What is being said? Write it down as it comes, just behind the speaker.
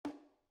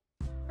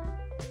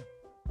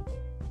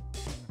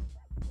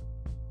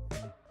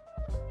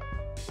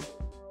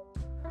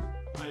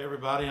Hi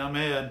everybody, I'm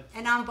Ed.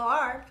 And I'm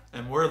Barb.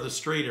 And we're the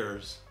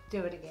streeters.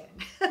 Do it again.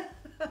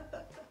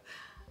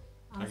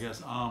 I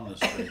guess I'm the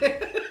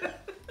streeter.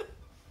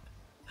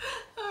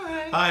 All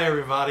right. Hi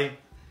everybody,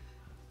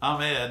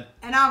 I'm Ed.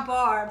 And I'm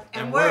Barb.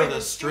 And we're the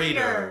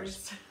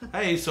streeters.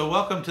 Hey, so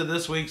welcome to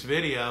this week's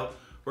video.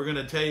 We're going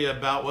to tell you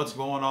about what's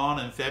going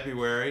on in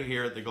February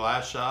here at the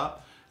glass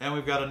shop. And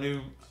we've got a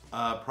new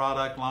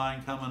product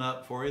line coming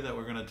up for you that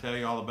we're going to tell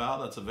you all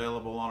about that's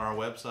available on our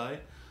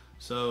website.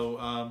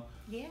 So,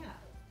 yeah.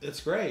 It's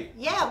great.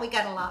 Yeah, we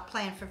got a lot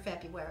planned for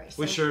February.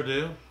 So, we sure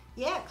do.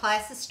 Yeah,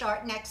 classes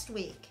start next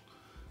week.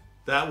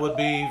 That would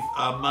be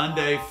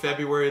Monday,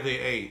 February the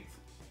 8th.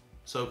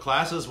 So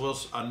classes will,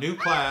 a new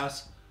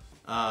class,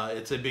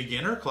 it's a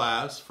beginner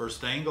class for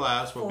stained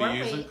glass. We'll be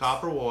using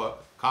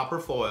copper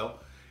foil.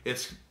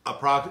 It's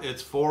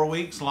 4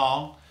 weeks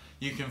long.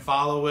 You can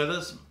follow with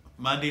us.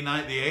 Monday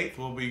night the 8th,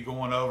 we'll be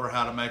going over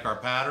how to make our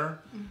pattern.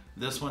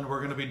 This one we're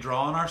going to be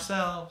drawing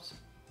ourselves.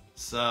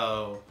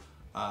 So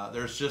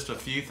there's just a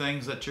few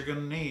things that you're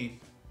going to need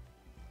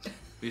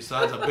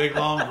besides a big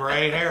long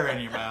gray hair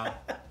in your mouth.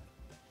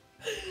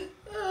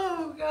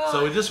 Oh, God.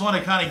 So we just want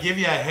to kind of give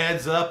you a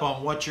heads up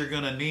on what you're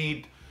going to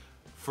need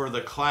for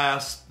the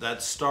class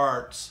that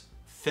starts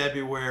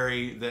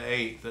February the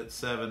 8th at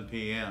 7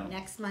 p.m.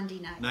 Next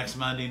Monday night. Next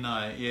Monday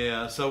night,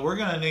 yeah. So we're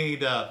going to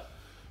need,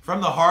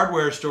 from the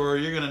hardware store,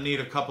 you're going to need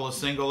a couple of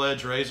single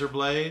edge razor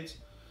blades.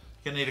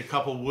 You're going to need a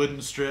couple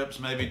wooden strips,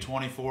 maybe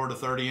 24 to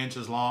 30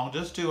 inches long.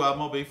 Just 2 of them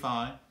will be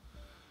fine.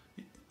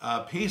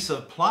 A piece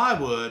of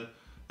plywood,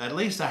 at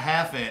least a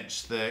 1/2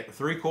 inch thick,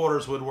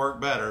 3/4 would work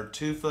better,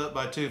 2 foot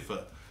by 2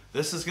 foot.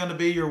 This is going to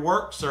be your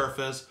work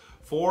surface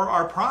for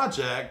our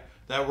project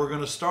that we're going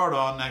to start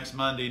on next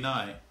Monday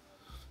night.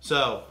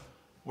 So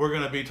we're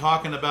going to be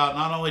talking about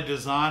not only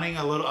designing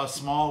a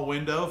small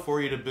window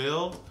for you to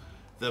build.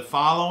 The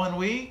following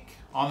week,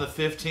 on the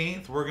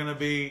 15th, we're going to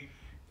be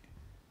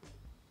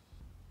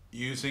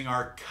using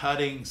our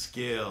cutting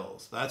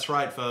skills. That's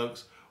right,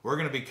 folks. We're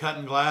going to be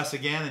cutting glass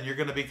again, and you're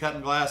going to be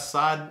cutting glass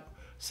side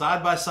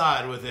by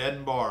side with Ed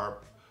and Barb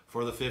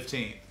for the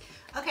 15th.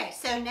 Okay,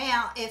 so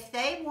now if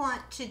they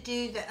want to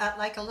do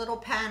like a little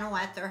panel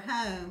at their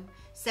home,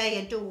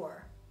 say a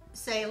door,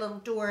 say a little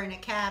door in a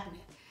cabinet,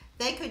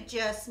 they could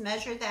just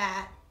measure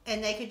that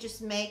and they could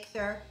just make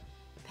their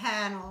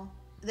panel.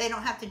 They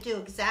don't have to do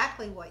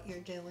exactly what you're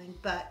doing,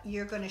 but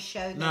you're going to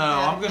show them. No,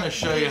 I'm going to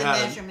show you how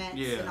to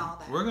measurements and all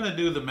that. We're going to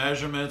do the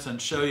measurements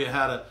and show you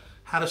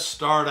how to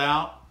start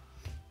out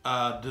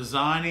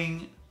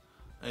designing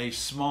a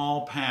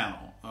small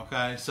panel.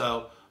 Okay,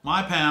 so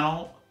my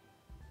panel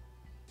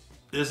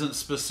isn't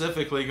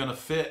specifically going to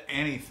fit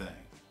anything.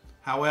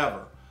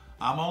 However,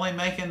 I'm only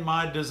making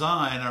my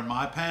design or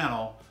my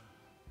panel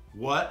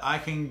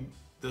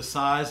the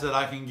size that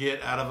I can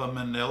get out of a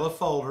manila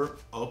folder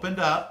opened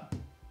up,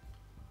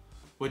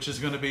 which is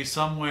going to be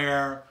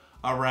somewhere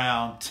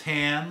around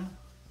 10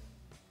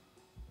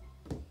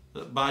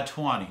 by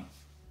 20.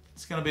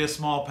 It's going to be a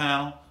small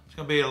panel. It's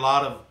going to be a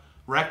lot of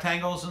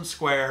rectangles and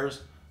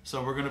squares.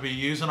 So we're going to be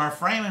using our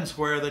framing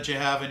square that you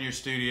have in your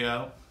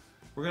studio.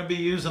 We're going to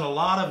be using a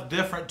lot of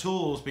different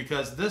tools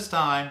because this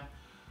time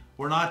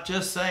we're not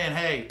just saying,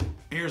 hey,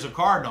 here's a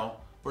cardinal.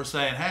 We're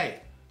saying,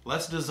 hey,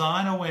 let's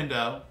design a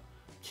window,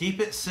 keep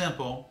it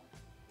simple,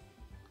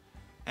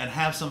 and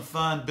have some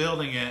fun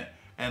building it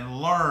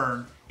and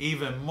learn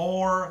even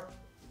more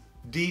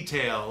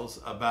details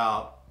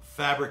about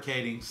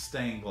fabricating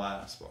stained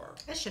glass, Barb.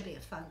 This should be a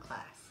fun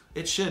class.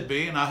 It should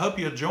be, and I hope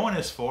you'll join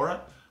us for it.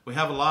 We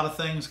have a lot of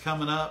things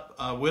coming up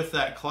with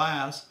that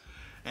class.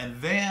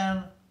 And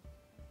then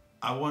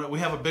we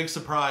have a big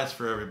surprise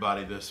for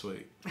everybody this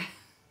week.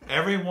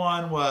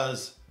 Everyone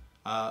was,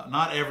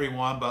 not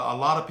everyone, but a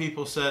lot of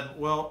people said,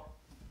 well,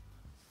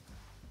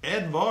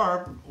 Ed and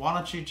Barb, why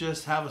don't you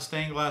just have a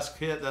stained glass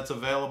kit that's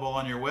available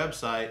on your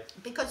website?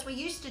 Because we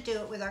used to do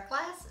it with our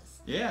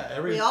classes. Yeah.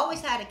 We always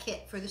had a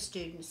kit for the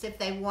students. If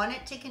they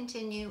wanted to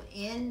continue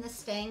in the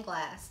stained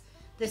glass,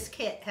 this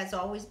kit has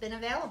always been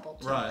available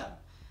to them.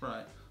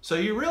 Right. So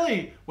you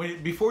really,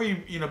 before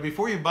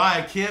you buy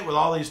a kit with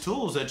all these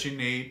tools that you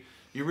need,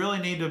 you really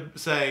need to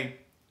say,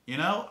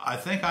 I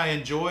think I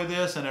enjoy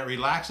this and it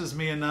relaxes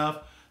me enough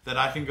that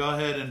I can go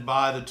ahead and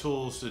buy the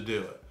tools to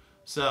do it.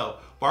 So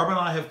Barb and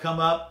I have come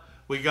up,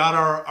 we got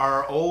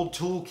our old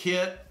tool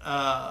kit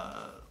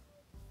line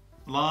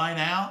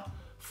out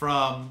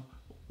from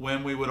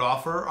when we would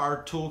offer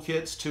our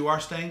toolkits to our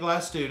stained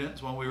glass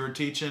students when we were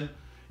teaching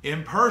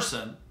in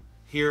person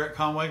here at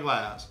Conway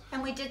Glass.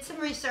 And we did some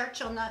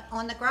research on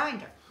the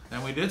grinder.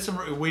 And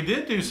we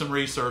did do some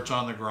research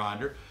on the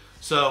grinder.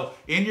 So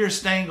in your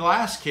stained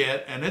glass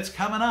kit, and it's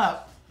coming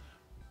up,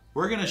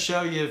 we're going to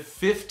show you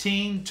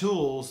 15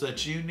 tools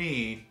that you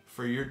need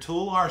for your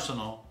tool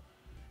arsenal,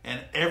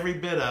 and every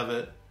bit of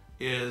it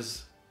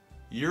is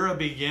you're a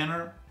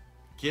beginner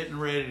getting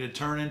ready to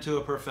turn into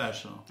a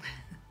professional.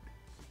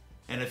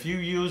 And if you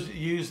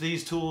use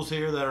these tools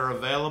here that are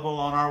available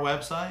on our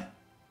website,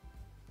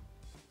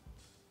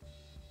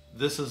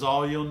 this is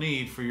all you'll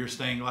need for your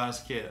stained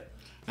glass kit.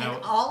 Now,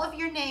 and all of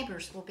your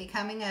neighbors will be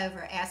coming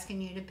over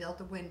asking you to build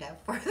a window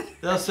for them.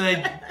 they'll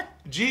say,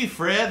 gee,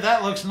 Fred,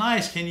 that looks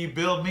nice. Can you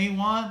build me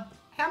one?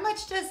 How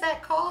much does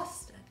that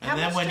cost? And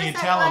then when you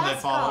tell them, they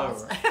fall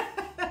over.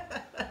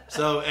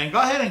 So, and go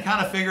ahead and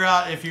kind of figure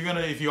out if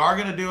you are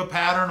gonna do a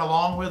pattern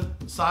along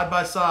with side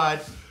by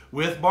side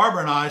with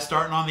Barbara and I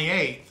starting on the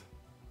 8th,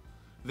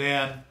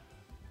 then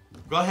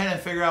go ahead and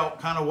figure out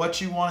kind of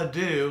what you want to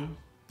do.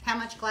 How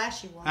much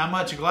glass you want. How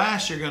much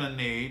glass you're gonna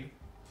need.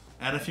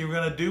 And if you're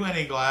gonna do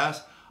any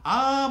glass,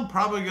 I'm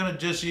probably gonna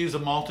just use a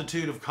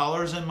multitude of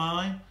colors in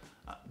mine,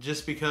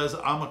 just because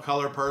I'm a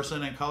color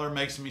person and color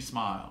makes me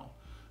smile.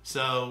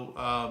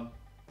 So,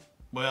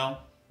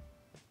 well,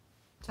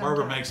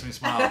 Barbara makes me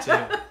smile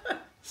too.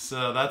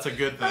 So that's a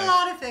good thing. A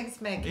lot of things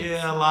make me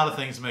smile. A lot of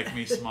things make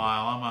me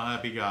smile. I'm a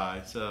happy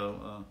guy.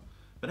 So,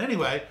 but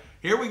anyway,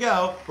 here we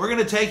go. We're going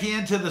to take you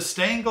into the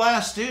stained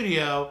glass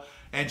studio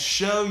and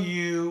show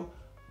you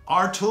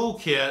our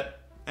toolkit.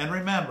 And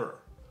remember,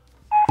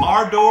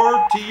 our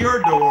door to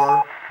your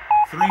door,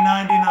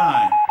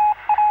 $3.99.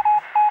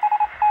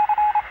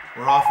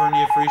 We're offering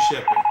you free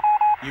shipping.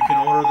 You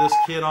can order this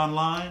kit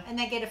online. And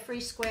they get a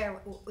free square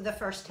with the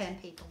first 10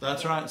 people.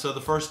 That's right. So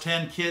the first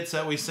 10 kits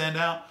that we send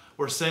out,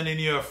 we're sending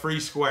you a free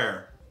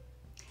square.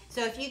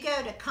 So if you go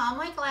to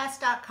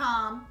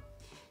conwayglass.com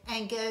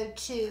and go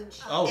to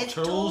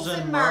tools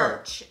and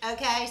merch.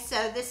 Okay,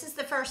 so this is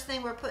the first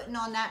thing we're putting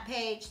on that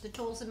page. The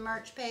tools and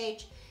merch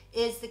page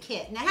is the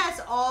kit. And it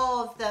has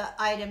all of the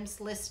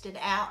items listed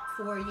out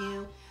for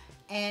you.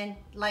 And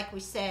like we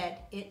said,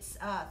 it's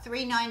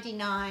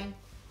 $3.99.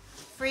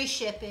 Free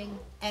shipping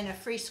and a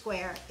free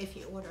square if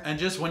you order. And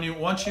just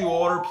once you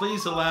order,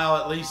 please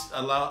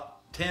allow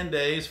 10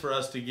 days for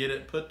us to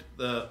get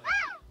the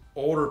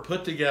order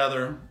put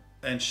together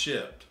and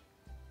shipped.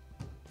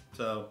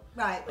 So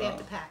right, we have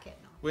to pack it.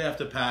 We have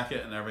to pack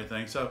it and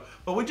everything. So,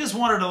 but we just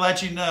wanted to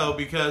let you know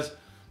because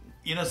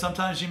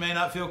sometimes you may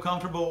not feel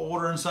comfortable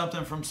ordering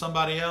something from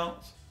somebody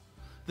else.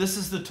 This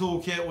is the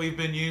toolkit we've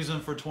been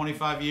using for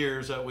 25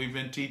 years that we've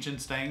been teaching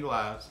stained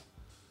glass.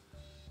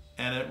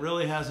 And it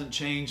really hasn't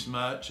changed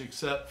much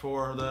except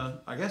for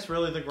I guess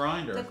really the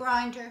grinder. The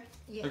grinder,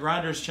 yeah. The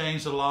grinder's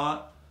changed a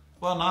lot.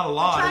 Well, not a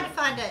lot. I'm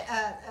trying to find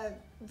a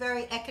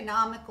very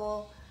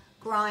economical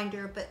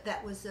grinder, but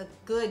that was a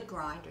good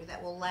grinder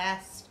that will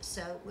last.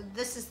 So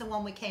this is the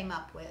one we came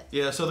up with.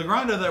 Yeah, so the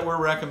grinder that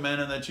we're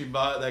recommending that you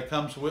buy that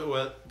comes with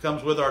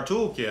our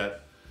toolkit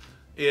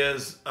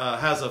has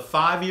a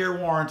 5-year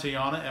warranty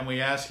on it, and we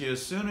ask you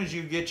as soon as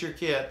you get your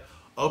kit,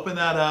 open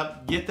that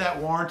up, get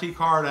that warranty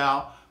card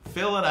out,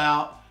 fill it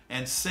out,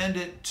 and send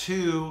it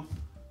to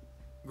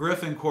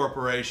Gryphette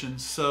Corporation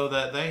so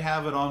that they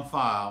have it on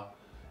file.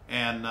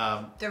 And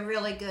they're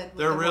really good.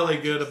 They're really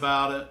good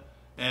about it.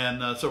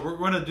 And so we're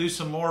going to do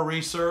some more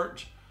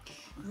research.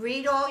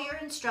 Read all your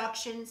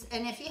instructions,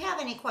 and if you have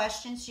any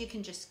questions, you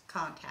can just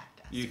contact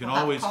us. You can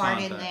always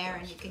contact us. in there,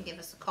 and you can give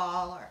us a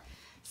call or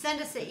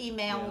send us an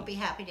email. Yeah. We'll be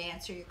happy to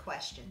answer your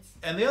questions.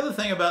 And the other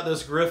thing about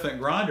this Gryphette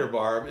grinder,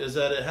 Barb, is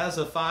that it has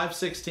a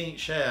 5/16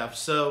 shaft,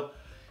 so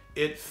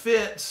it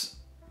fits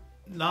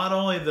not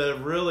only the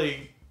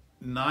really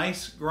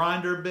nice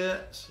grinder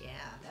bits, yeah,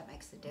 that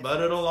makes a difference, but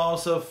it'll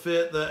also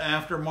fit the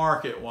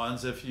aftermarket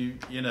ones if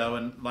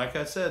and like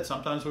I said,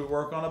 sometimes we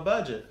work on a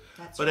budget.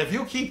 But if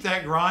you'll keep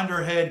that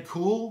grinder head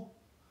cool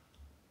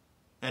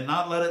and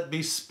not let it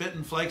be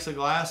spitting flakes of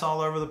glass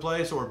all over the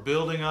place or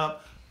building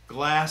up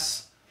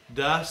glass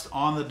dust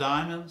on the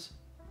diamonds,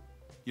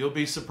 you'll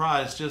be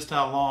surprised just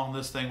how long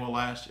this thing will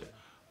last you.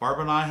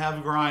 Barbara and I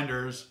have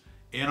grinders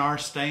in our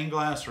stained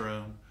glass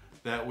room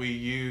that we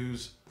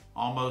use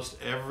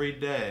almost every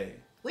day.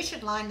 We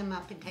should line them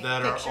up and take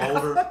that a picture. Are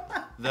older,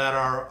 that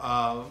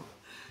are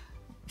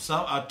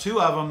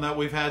two of them that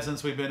we've had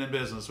since we've been in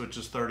business, which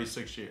is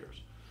 36 years.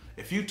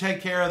 If you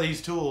take care of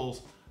these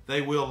tools,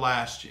 they will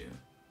last you,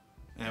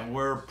 and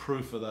we're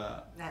proof of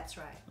that. That's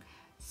right.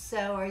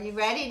 So, are you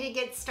ready to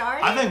get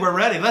started? I think we're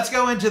ready. Let's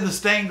go into the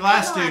stained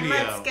glass studio.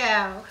 Let's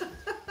go.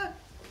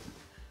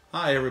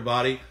 Hi,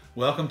 everybody.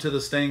 Welcome to the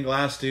stained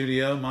glass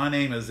studio. My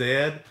name is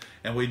Ed,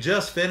 and we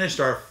just finished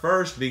our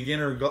first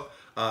beginner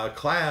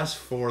class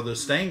for the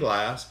stained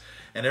glass.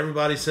 And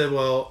everybody said,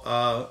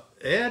 well,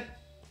 Ed,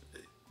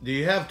 do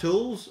you have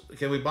tools?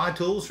 Can we buy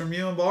tools from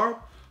you and Barb?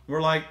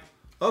 We're like,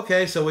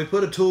 okay, so we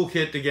put a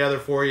toolkit together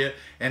for you,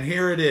 and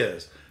here it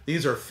is.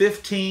 These are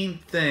 15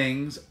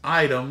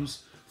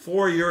 items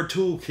for your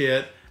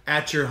toolkit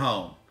at your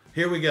home.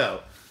 Here we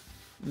go.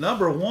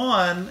 Number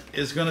 1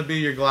 is going to be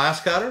your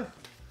glass cutter.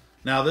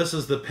 Now this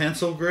is the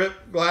pencil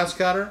grip glass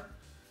cutter,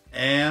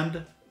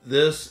 and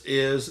this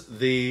is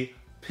the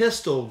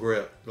pistol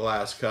grip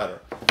glass cutter.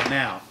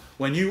 Now,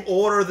 when you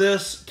order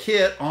this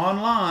kit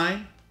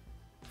online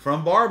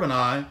from Barb and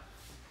I,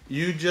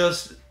 you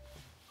just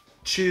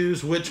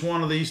choose which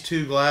one of these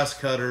 2 glass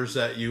cutters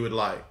that you would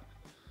like.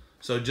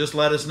 So just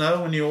let us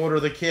know when you order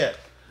the kit.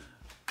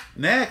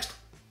 Next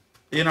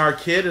in our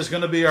kit is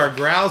going to be our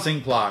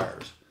grozing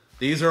pliers.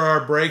 These are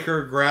our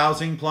breaker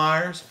grozing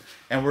pliers,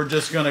 and we're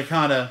just going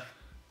to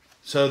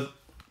so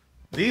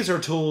these are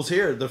tools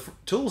here. The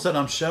tools that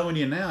I'm showing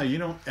you now, you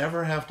don't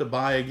ever have to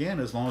buy again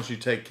as long as you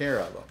take care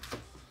of them.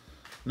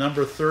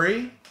 Number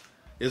 3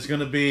 is going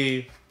to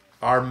be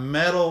our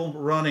metal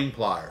running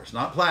pliers.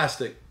 Not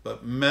plastic,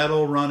 but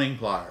metal running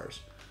pliers.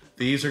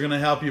 These are going to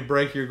help you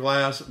break your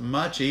glass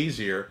much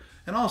easier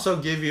and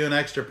also give you an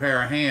extra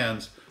pair of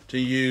hands to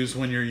use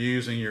when you're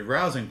using your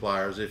grozing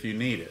pliers if you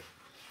need it.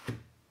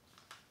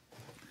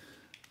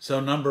 So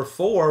number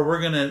 4,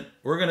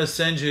 we're gonna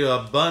send you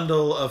a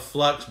bundle of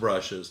flux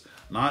brushes.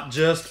 Not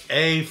just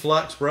a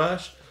flux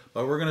brush,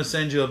 but we're gonna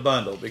send you a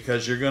bundle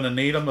because you're gonna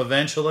need them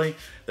eventually.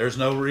 There's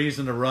no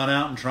reason to run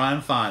out and try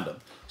and find them.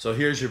 So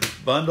here's your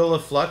bundle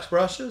of flux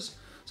brushes.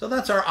 So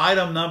that's our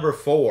item number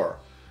 4.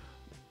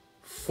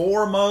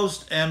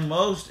 Foremost and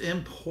most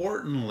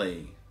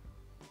importantly,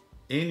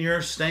 in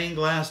your stained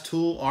glass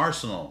tool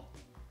arsenal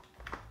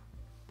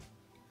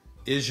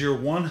is your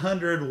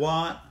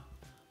 100-watt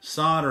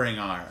soldering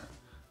iron.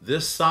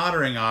 This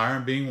soldering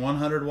iron, being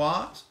 100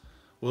 watts,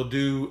 will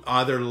do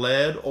either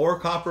lead or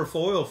copper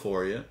foil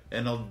for you,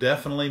 and it'll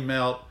definitely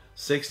melt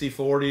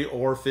 60-40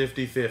 or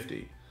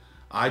 50-50.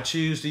 I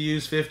choose to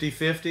use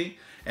 50-50,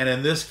 and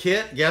in this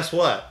kit, guess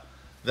what?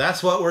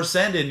 That's what we're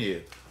sending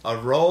you. A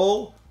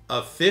roll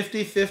of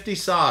 50-50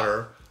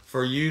 solder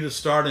for you to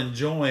start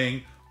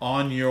enjoying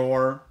on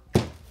your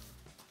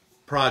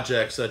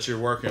projects that you're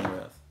working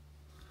with.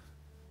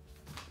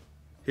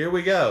 Here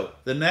we go.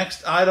 The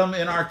next item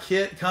in our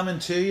kit coming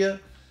to you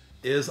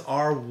is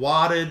our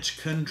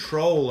wattage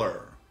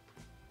controller.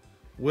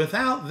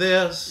 Without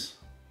this,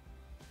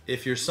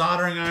 if your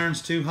soldering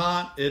iron's too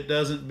hot, it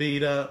doesn't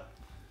beat up.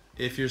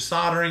 If your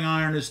soldering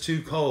iron is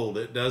too cold,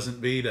 it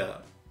doesn't beat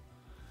up.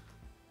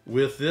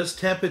 With this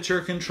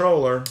temperature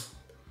controller,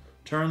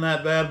 turn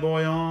that bad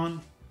boy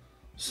on.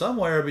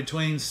 Somewhere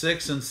between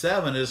 6 and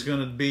 7 is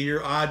going to be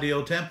your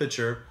ideal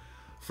temperature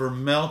for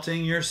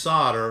melting your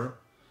solder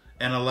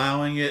and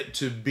allowing it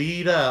to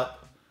bead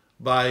up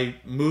by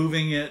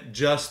moving it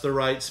just the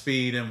right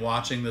speed and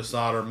watching the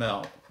solder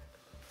melt.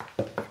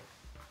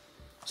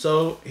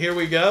 So here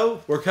we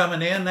go. We're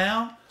coming in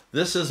now.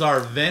 This is our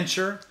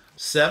Venture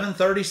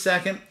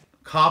 7/32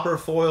 copper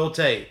foil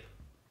tape.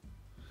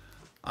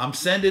 I'm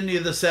sending you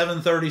the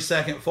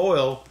 7/32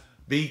 foil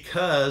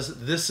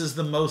because this is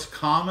the most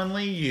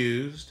commonly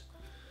used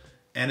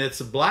and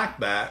it's a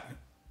blackback,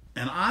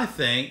 and I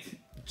think,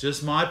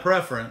 just my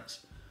preference,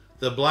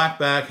 the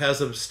blackback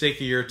has a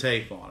stickier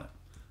tape on it.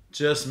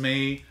 Just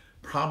me,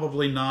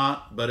 probably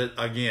not, but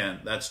again,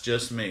 that's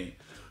just me.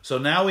 So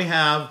now we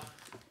have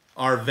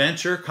our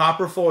Venture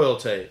copper foil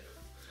tape.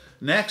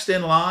 Next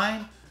in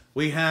line,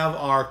 we have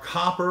our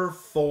copper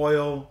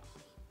foil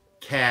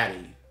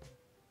caddy.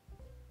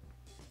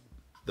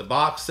 The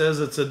box says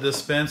it's a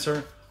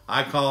dispenser.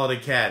 I call it a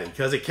caddy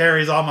because it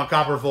carries all my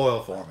copper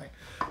foil for me.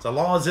 So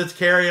long as it's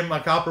carrying my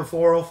copper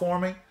foil for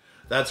me,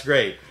 that's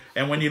great.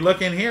 And when you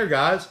look in here,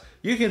 guys,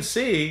 you can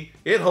see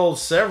it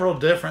holds several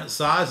different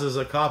sizes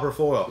of copper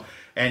foil.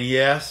 And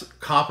yes,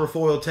 copper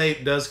foil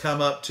tape does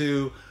come up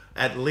to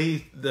at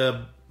least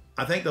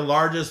I think the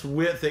largest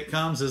width it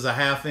comes is a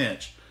 1/2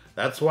 inch.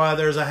 That's why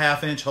there's a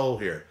 1/2 inch hole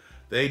here.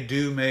 They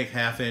do make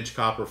 1/2 inch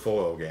copper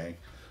foil, gang.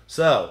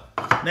 So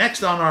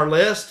next on our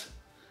list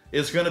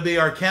is going to be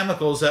our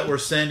chemicals that we're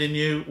sending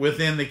you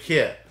within the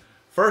kit.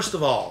 First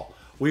of all,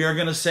 we are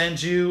going to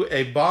send you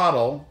a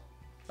bottle,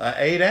 an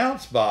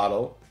 8-ounce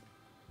bottle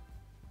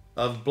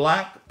of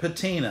black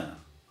patina.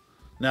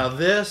 Now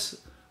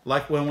this,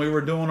 like when we were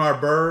doing our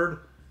bird,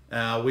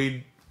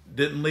 we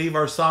didn't leave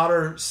our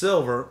solder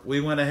silver. We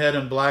went ahead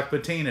and black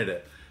patinaed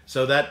it.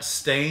 So that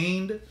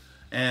stained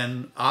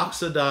and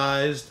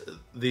oxidized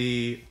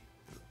the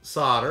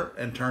solder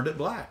and turned it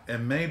black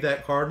and made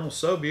that cardinal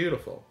so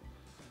beautiful.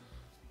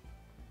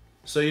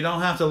 So you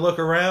don't have to look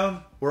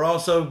around.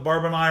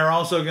 Barb and I are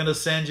also going to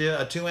send you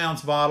a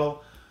 2-ounce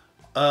bottle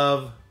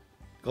of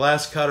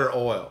glass cutter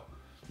oil.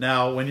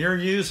 Now, when you're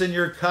using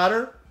your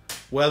cutter,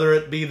 whether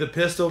it be the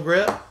pistol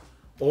grip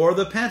or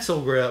the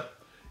pencil grip,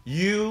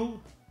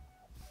 you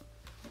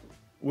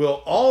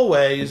will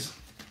always,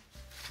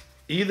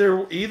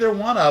 either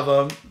one of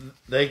them,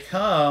 they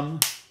come,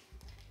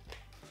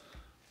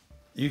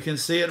 you can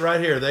see it right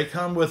here. They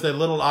come with a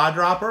little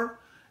eyedropper,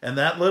 and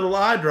that little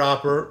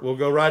eyedropper will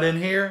go right in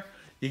here.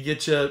 You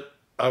get you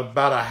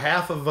about a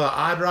 1/2 of an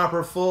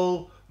eyedropper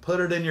full, put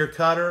it in your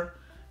cutter,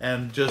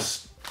 and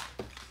just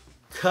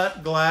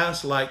cut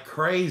glass like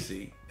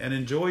crazy and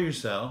enjoy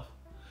yourself.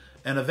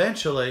 And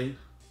eventually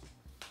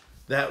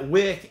that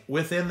wick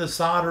within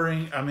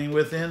the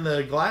within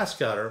the glass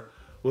cutter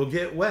will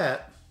get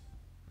wet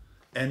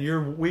and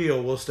your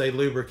wheel will stay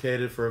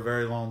lubricated for a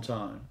very long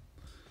time.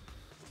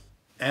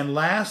 And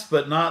last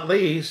but not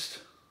least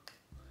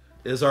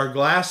is our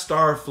Glass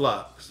Star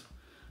Flux.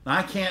 Now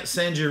I can't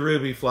send you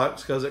Ruby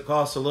Flux because it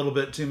costs a little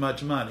bit too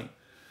much money.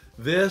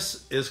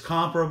 This is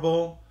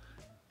comparable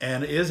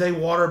and is a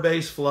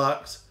water-based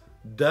flux,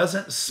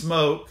 doesn't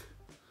smoke,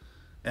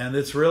 and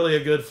it's really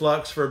a good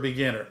flux for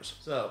beginners.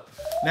 So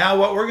now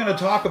what we're going to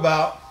talk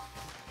about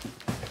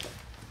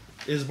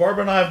is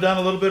Barbara and I have done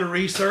a little bit of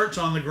research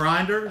on the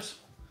grinders,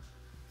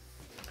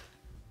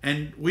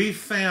 And we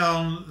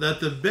found that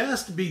the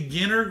best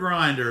beginner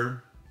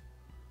grinder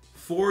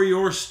for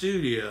your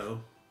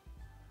studio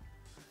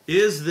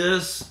is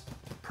this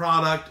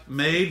product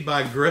made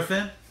by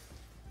Gryphette,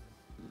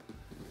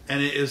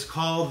 and it is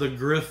called the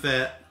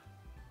Gryphette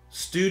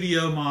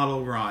Studio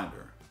Model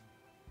Grinder.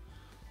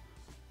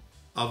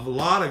 A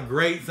lot of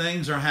great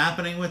things are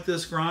happening with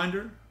this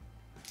grinder.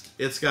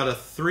 It's got a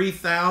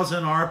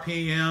 3,000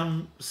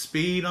 RPM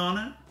speed on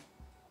it.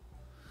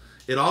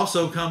 It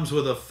also comes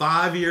with a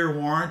 5-year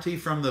warranty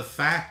from the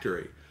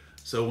factory.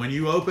 So when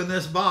you open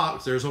this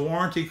box, there's a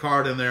warranty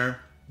card in there.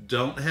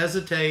 Don't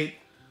hesitate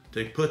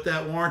to put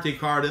that warranty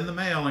card in the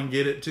mail and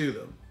get it to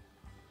them.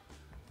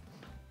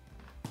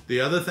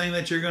 The other thing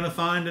that you're going to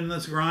find in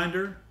this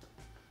grinder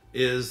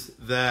is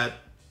that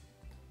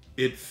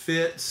it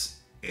fits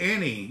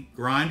any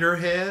grinder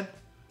head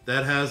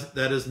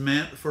that is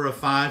meant for a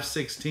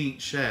 5/16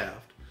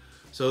 shaft.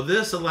 So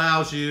this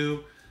allows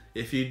you,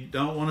 if you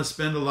don't want to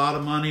spend a lot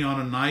of money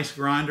on a nice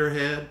grinder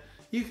head,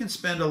 you can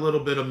spend a little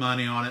bit of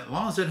money on it. As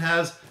long as it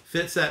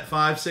fits that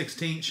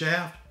 5/16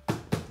 shaft,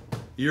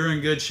 you're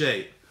in good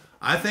shape.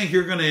 I think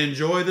you're going to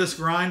enjoy this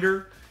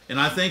grinder, and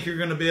I think you're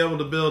going to be able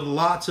to build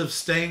lots of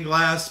stained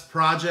glass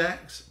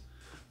projects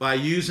by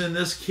using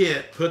this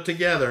kit put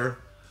together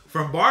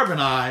from Barb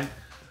and I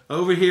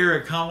over here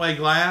at Conway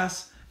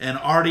Glass and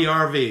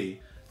ARTyRv.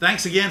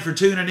 Thanks again for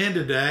tuning in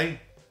today.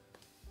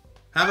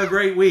 Have a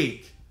great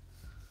week.